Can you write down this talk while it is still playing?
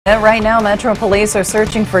Right now, Metro Police are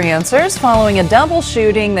searching for answers following a double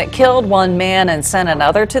shooting that killed one man and sent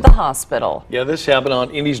another to the hospital. Yeah, this happened on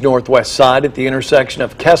Indy's northwest side at the intersection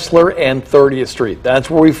of Kessler and 30th Street. That's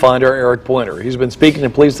where we find our Eric Pointer. He's been speaking to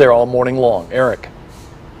police there all morning long. Eric.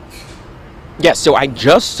 Yes, so I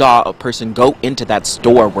just saw a person go into that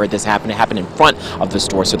store where this happened. It happened in front of the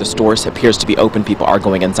store, so the store appears to be open. People are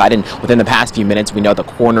going inside, and within the past few minutes, we know the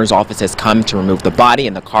coroner's office has come to remove the body,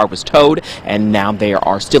 and the car was towed, and now there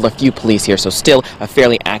are still a few police here, so still a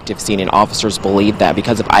fairly active scene, and officers believe that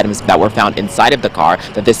because of items that were found inside of the car,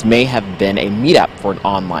 that this may have been a meetup for an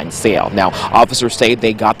online sale. Now, officers say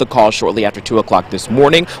they got the call shortly after 2 o'clock this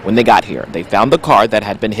morning. When they got here, they found the car that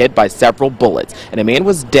had been hit by several bullets, and a man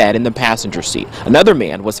was dead in the passenger seat. Another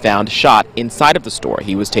man was found shot inside of the store.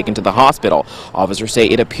 He was taken to the hospital. Officers say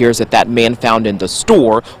it appears that that man found in the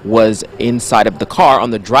store was inside of the car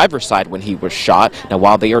on the driver's side when he was shot. Now,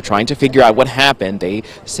 while they are trying to figure out what happened, they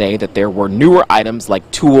say that there were newer items like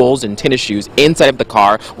tools and tennis shoes inside of the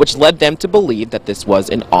car, which led them to believe that this was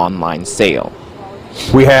an online sale.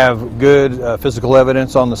 We have good physical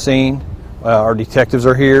evidence on the scene. Our detectives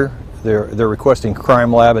are here. They're requesting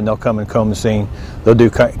crime lab, and they'll come and comb the scene. They'll do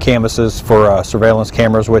canvases for surveillance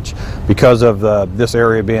cameras, which, because of this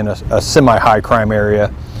area being a semi-high crime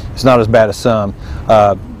area, it's not as bad as some.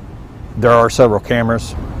 There are several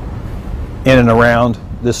cameras in and around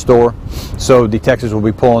this store, so detectives will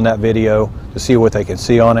be pulling that video to see what they can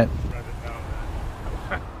see on it.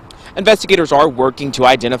 Investigators are working to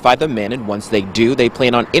identify the men, and once they do, they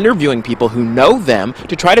plan on interviewing people who know them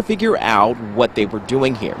to try to figure out what they were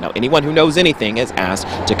doing here. Now, anyone who knows anything is asked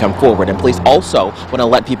to come forward, and police also want to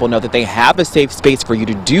let people know that they have a safe space for you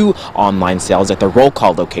to do online sales at the roll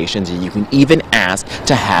call locations, and you can even ask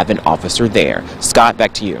to have an officer there. Scott,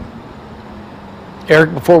 back to you.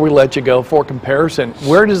 Eric, before we let you go, for comparison,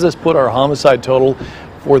 where does this put our homicide total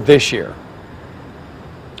for this year?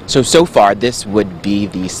 So far, this would be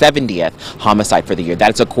the 70th homicide for the year.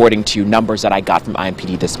 That's according to numbers that I got from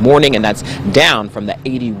IMPD this morning, and that's down from the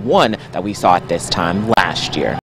 81 that we saw at this time last year.